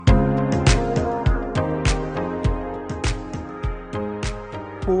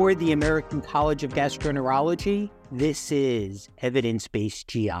For the American College of Gastroenterology, this is Evidence-Based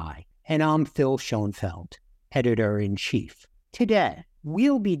GI, and I'm Phil Schoenfeld, Editor-in-Chief. Today,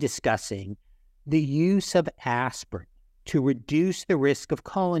 we'll be discussing the use of aspirin to reduce the risk of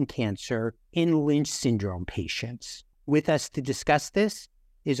colon cancer in Lynch syndrome patients. With us to discuss this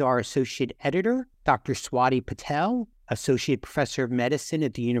is our Associate Editor, Dr. Swati Patel, Associate Professor of Medicine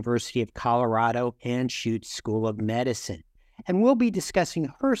at the University of Colorado Anschutz School of Medicine. And we'll be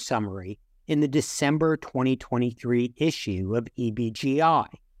discussing her summary in the December 2023 issue of EBGI.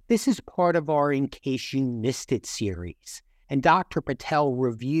 This is part of our In Case You Missed It series, and Dr. Patel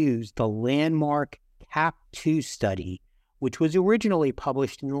reviews the landmark CAP2 study, which was originally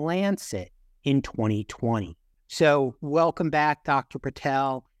published in Lancet in 2020. So welcome back, Dr.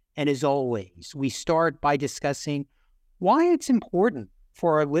 Patel, and as always, we start by discussing why it's important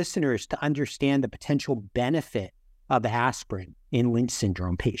for our listeners to understand the potential benefit of aspirin in Lynch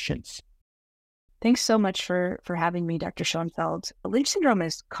syndrome patients. Thanks so much for having me, Dr. Schoenfeld. Lynch syndrome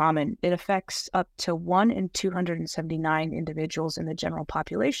is common. It affects up to 1 in 279 individuals in the general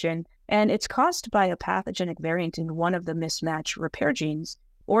population, and it's caused by a pathogenic variant in one of the mismatch repair genes,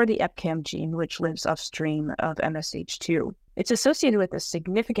 or the EpCAM gene, which lives upstream of MSH2. It's associated with a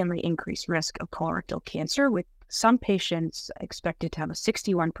significantly increased risk of colorectal cancer, with some patients expected to have a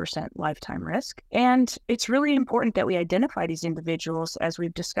 61% lifetime risk. And it's really important that we identify these individuals, as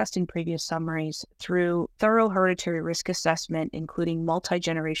we've discussed in previous summaries, through thorough hereditary risk assessment, including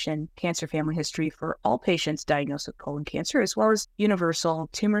multi-generation cancer family history for all patients diagnosed with colon cancer, as well as universal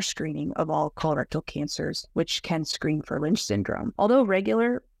tumor screening of all colorectal cancers, which can screen for Lynch syndrome. Although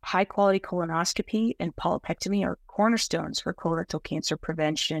regular high-quality colonoscopy and polypectomy are cornerstones for colorectal cancer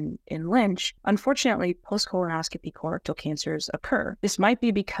prevention in Lynch, unfortunately, post-colonoscopy colorectal cancers occur. This might be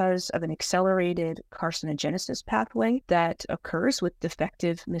because of an accelerated carcinogenesis pathway that occurs with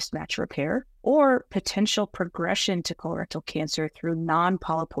defective mismatch repair, or potential progression to colorectal cancer through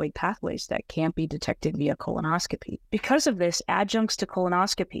non-polypoid pathways that can't be detected via colonoscopy. Because of this, adjuncts to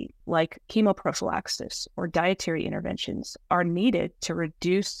colonoscopy, like chemoprophylaxis or dietary interventions, are needed to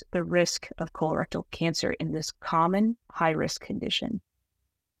reduce the risk of colorectal cancer in this common high-risk condition.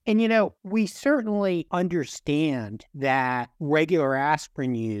 And we certainly understand that regular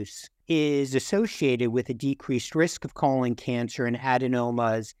aspirin use is associated with a decreased risk of colon cancer and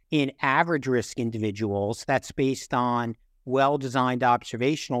adenomas in average risk individuals. That's based on well-designed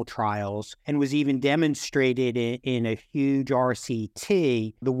observational trials and was even demonstrated in a huge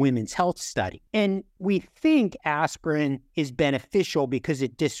RCT, the Women's Health Study. And we think aspirin is beneficial because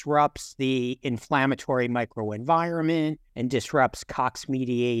it disrupts the inflammatory microenvironment and disrupts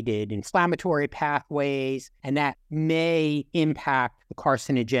COX-mediated inflammatory pathways, and that may impact the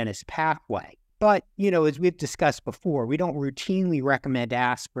carcinogenesis pathway. But, as we've discussed before, we don't routinely recommend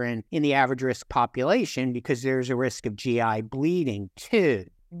aspirin in the average risk population because there's a risk of GI bleeding too.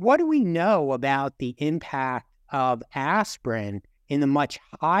 What do we know about the impact of aspirin in the much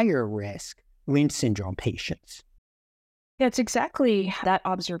higher risk Lynch syndrome patients? Yeah, it's exactly that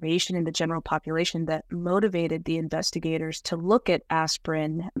observation in the general population that motivated the investigators to look at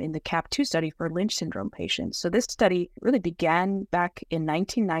aspirin in the CAP2 study for Lynch syndrome patients. So this study really began back in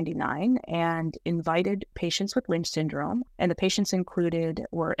 1999 and invited patients with Lynch syndrome. And the patients included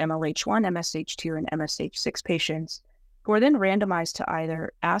were MLH1, MSH2, and MSH6 patients who were then randomized to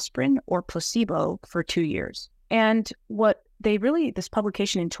either aspirin or placebo for 2 years. And what this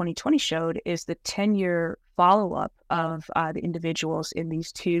publication in 2020 showed is the 10-year follow-up of the individuals in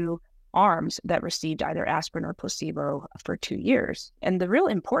these two arms that received either aspirin or placebo for 2 years. And the real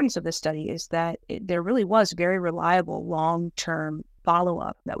importance of this study is that there really was very reliable long-term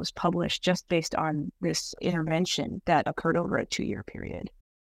follow-up that was published just based on this intervention that occurred over a 2-year period.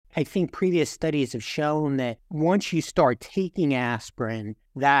 I think previous studies have shown that once you start taking aspirin,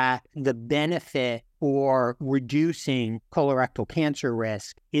 that the benefit for reducing colorectal cancer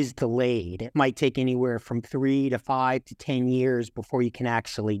risk is delayed. It might take anywhere from 3 to 5 to 10 years before you can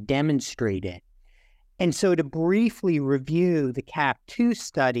actually demonstrate it. And so to briefly review the CAP2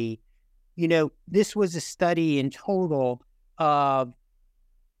 study, this was a study in total of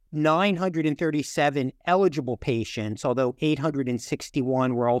 937 eligible patients, although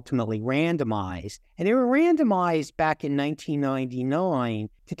 861 were ultimately randomized. And they were randomized back in 1999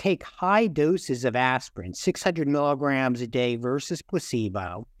 to take high doses of aspirin, 600 milligrams a day versus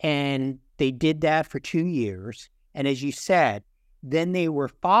placebo. And they did that for 2 years. And as you said, then they were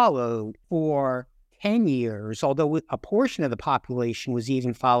followed for 10 years, although a portion of the population was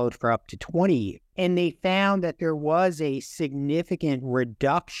even followed for up to 20 years. And they found that there was a significant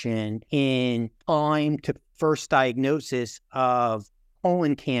reduction in time to first diagnosis of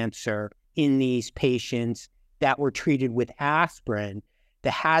colon cancer in these patients that were treated with aspirin,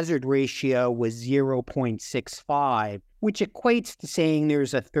 the hazard ratio was 0.65, which equates to saying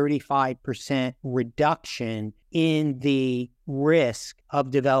there's a 35% reduction in the risk of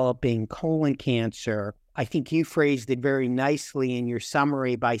developing colon cancer. I think you phrased it very nicely in your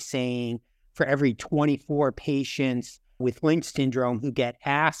summary by saying for every 24 patients with Lynch syndrome who get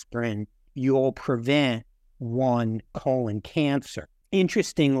aspirin, you'll prevent one colon cancer.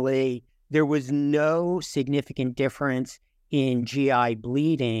 Interestingly, there was no significant difference in GI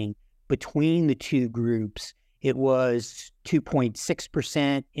bleeding between the two groups. It was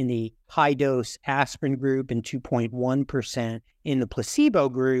 2.6% in the high-dose aspirin group and 2.1% in the placebo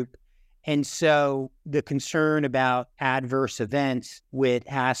group. And so the concern about adverse events with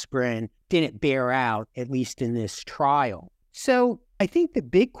aspirin didn't bear out, at least in this trial. So I think the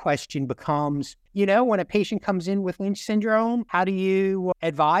big question becomes, when a patient comes in with Lynch syndrome, how do you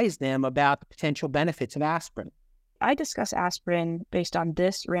advise them about the potential benefits of aspirin? I discuss aspirin based on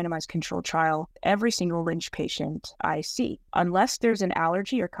this randomized controlled trial every single Lynch patient I see. Unless there's an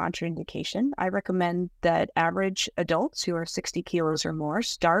allergy or contraindication, I recommend that average adults who are 60 kilos or more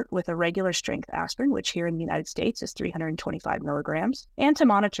start with a regular strength aspirin, which here in the United States is 325 milligrams, and to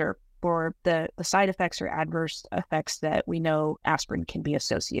monitor for the side effects or adverse effects that we know aspirin can be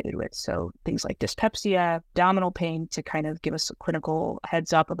associated with. So things like dyspepsia, abdominal pain, to kind of give us a clinical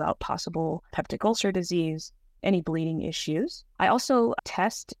heads up about possible peptic ulcer disease, any bleeding issues. I also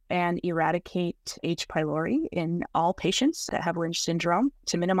test and eradicate H. pylori in all patients that have Lynch syndrome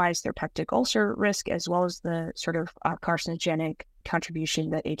to minimize their peptic ulcer risk, as well as the sort of carcinogenic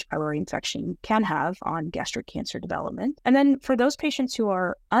contribution that H. pylori infection can have on gastric cancer development. And then for those patients who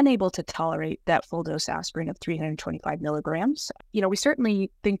are unable to tolerate that full dose aspirin of 325 milligrams, we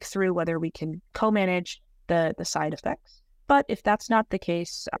certainly think through whether we can co-manage the side effects. But if that's not the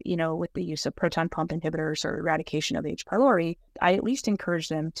case, with the use of proton pump inhibitors or eradication of H. pylori, I at least encourage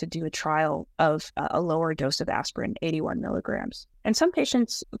them to do a trial of a lower dose of aspirin, 81 milligrams. And some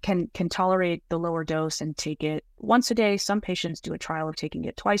patients can tolerate the lower dose and take it once a day. Some patients do a trial of taking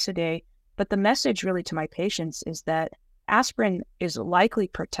it twice a day. But the message really to my patients is that aspirin is likely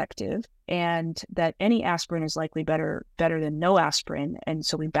protective and that any aspirin is likely better than no aspirin. And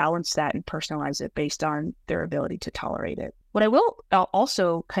so we balance that and personalize it based on their ability to tolerate it. What I will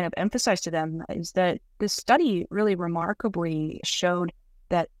also kind of emphasize to them is that this study really remarkably showed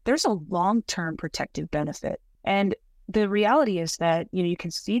that there's a long-term protective benefit. And the reality is that, you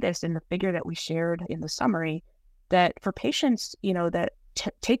can see this in the figure that we shared in the summary, that for patients, that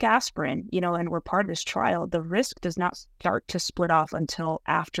take aspirin, and we're part of this trial, the risk does not start to split off until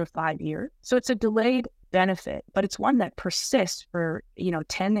after 5 years. So it's a delayed benefit, but it's one that persists for,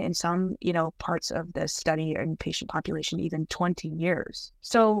 10 in some, parts of the study and patient population, even 20 years.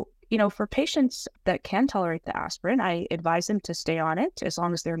 So, for patients that can tolerate the aspirin, I advise them to stay on it as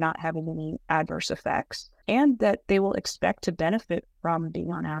long as they're not having any adverse effects, and that they will expect to benefit from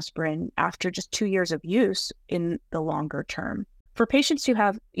being on aspirin after just 2 years of use in the longer term. For patients who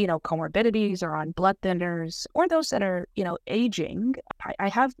have, comorbidities or on blood thinners, or those that are, aging, I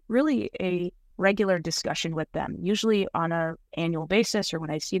have really a regular discussion with them, usually on an annual basis or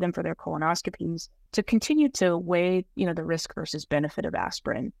when I see them for their colonoscopies, to continue to weigh, the risk versus benefit of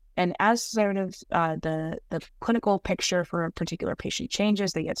aspirin. And as sort of the clinical picture for a particular patient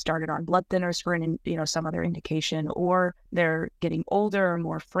changes, they get started on blood thinners for some other indication, or they're getting older,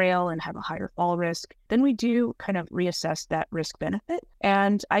 more frail, and have a higher fall risk, then we do kind of reassess that risk benefit.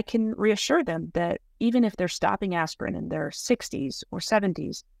 And I can reassure them that even if they're stopping aspirin in their 60s or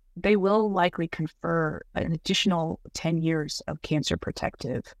 70s, they will likely confer an additional 10 years of cancer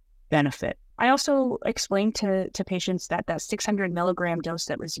protective benefit. I also explained to patients that 600 milligram dose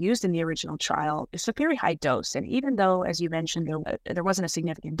that was used in the original trial is a very high dose. And even though, as you mentioned, there wasn't a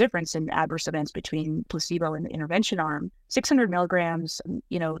significant difference in adverse events between placebo and the intervention arm, 600 milligrams,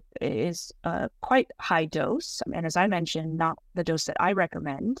 is a quite high dose. And as I mentioned, not the dose that I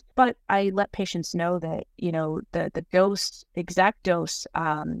recommend, but I let patients know that, the exact dose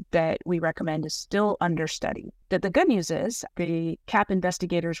that we recommend is still under study. The good news is the CAP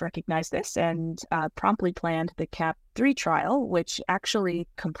investigators recognized this and promptly planned the CAP3 trial, which actually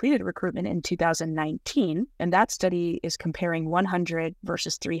completed recruitment in 2019. And that study is comparing 100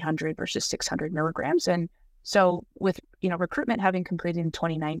 versus 300 versus 600 milligrams. And so with, recruitment having completed in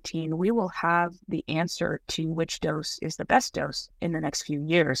 2019, we will have the answer to which dose is the best dose in the next few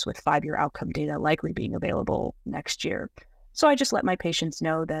years, with 5-year outcome data likely being available next year. So I just let my patients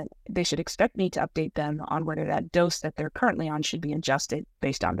know that they should expect me to update them on whether that dose that they're currently on should be adjusted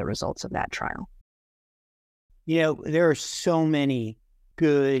based on the results of that trial. There are so many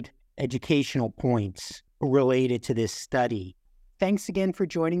good educational points related to this study. Thanks again for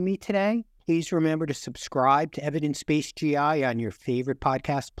joining me today. Please remember to subscribe to Evidence-Based GI on your favorite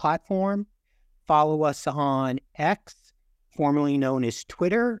podcast platform. Follow us on X, formerly known as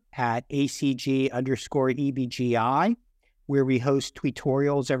Twitter, at ACG_EBGI, where we host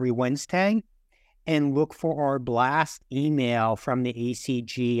tutorials every Wednesday. And look for our blast email from the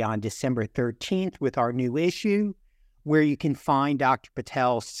ACG on December 13th with our new issue, where you can find Dr.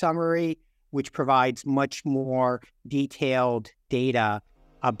 Patel's summary, which provides much more detailed data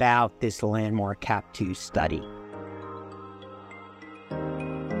about this landmark CAP2 study.